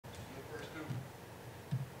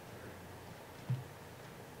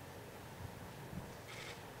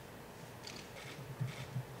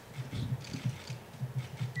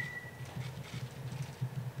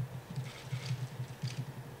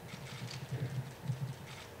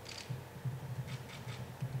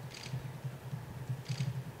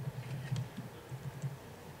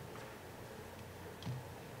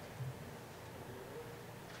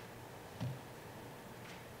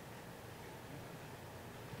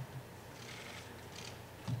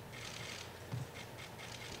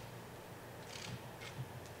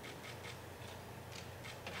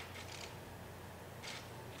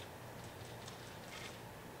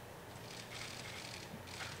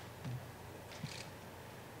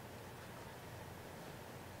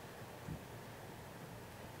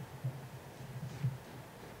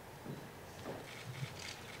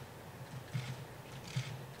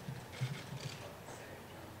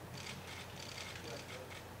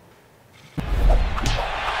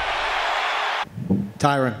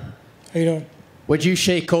Tyron, How you doing? would you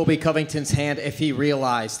shake Colby Covington's hand if he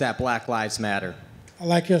realized that Black Lives Matter? I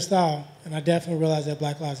like your style, and I definitely realize that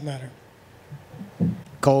Black Lives Matter.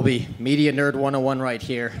 Colby, Media Nerd 101 right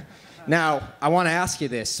here. Now, I want to ask you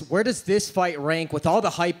this. Where does this fight rank with all the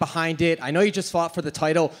hype behind it? I know you just fought for the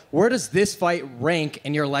title. Where does this fight rank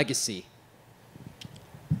in your legacy?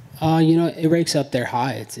 You know, it ranks up there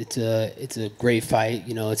high. It's a great fight.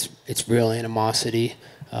 You know, it's real animosity.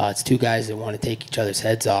 It's two guys that want to take each other's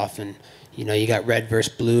heads off, and you know, you got red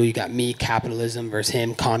versus blue. You got me, capitalism, versus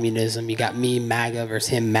him, communism. You got me, MAGA, versus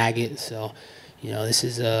him, maggot. So, you know, this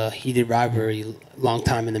is a heated rivalry, long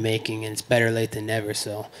time in the making, and it's better late than never.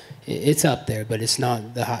 So, it's up there, but it's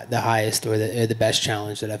not the highest or the best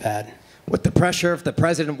challenge that I've had. With the pressure of the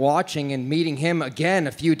president watching and meeting him again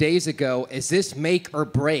a few days ago, is this make or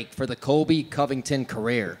break for the Colby Covington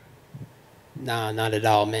career? Nah, not at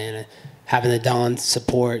all, man. Having the Don's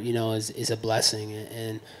support, you know, is a blessing,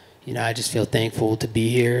 and you know, I just feel thankful to be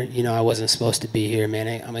here. You know, I wasn't supposed to be here,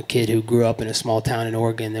 man. I'm a kid who grew up in a small town in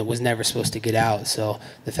Oregon that was never supposed to get out. So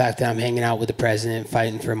the fact that I'm hanging out with the president,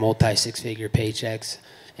 fighting for multi-six-figure paychecks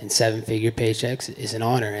and seven-figure paychecks is an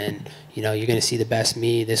honor. And, you know, you're going to see the best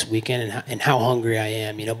me this weekend and how hungry I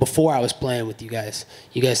am. You know, before I was playing with you guys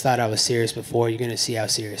thought I was serious before. You're going to see how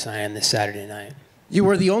serious I am this Saturday night. You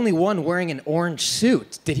were the only one wearing an orange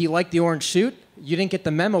suit. Did he like the orange suit? You didn't get the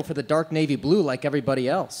memo for the dark navy blue like everybody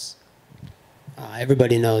else.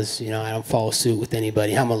 Everybody knows, you know, I don't follow suit with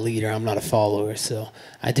anybody. I'm a leader. I'm not a follower. So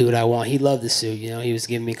I do what I want. He loved the suit. You know, he was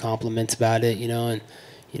giving me compliments about it, you know, and,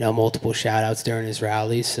 you know, multiple shout-outs during his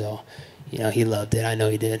rallies. So, you know, he loved it. I know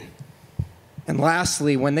he did. And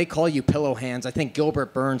lastly, when they call you pillow hands, I think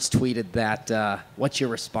Gilbert Burns tweeted that. What's your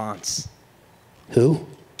response? Who?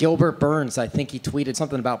 Gilbert Burns. I think he tweeted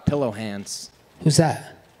something about pillow hands. Who's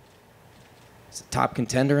that? He's a top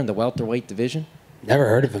contender in the welterweight division. Never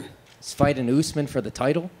heard of him. He's fighting Usman for the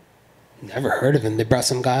title. Never heard of him. They brought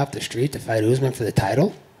some guy off the street to fight Usman for the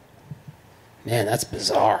title? Man, that's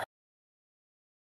bizarre.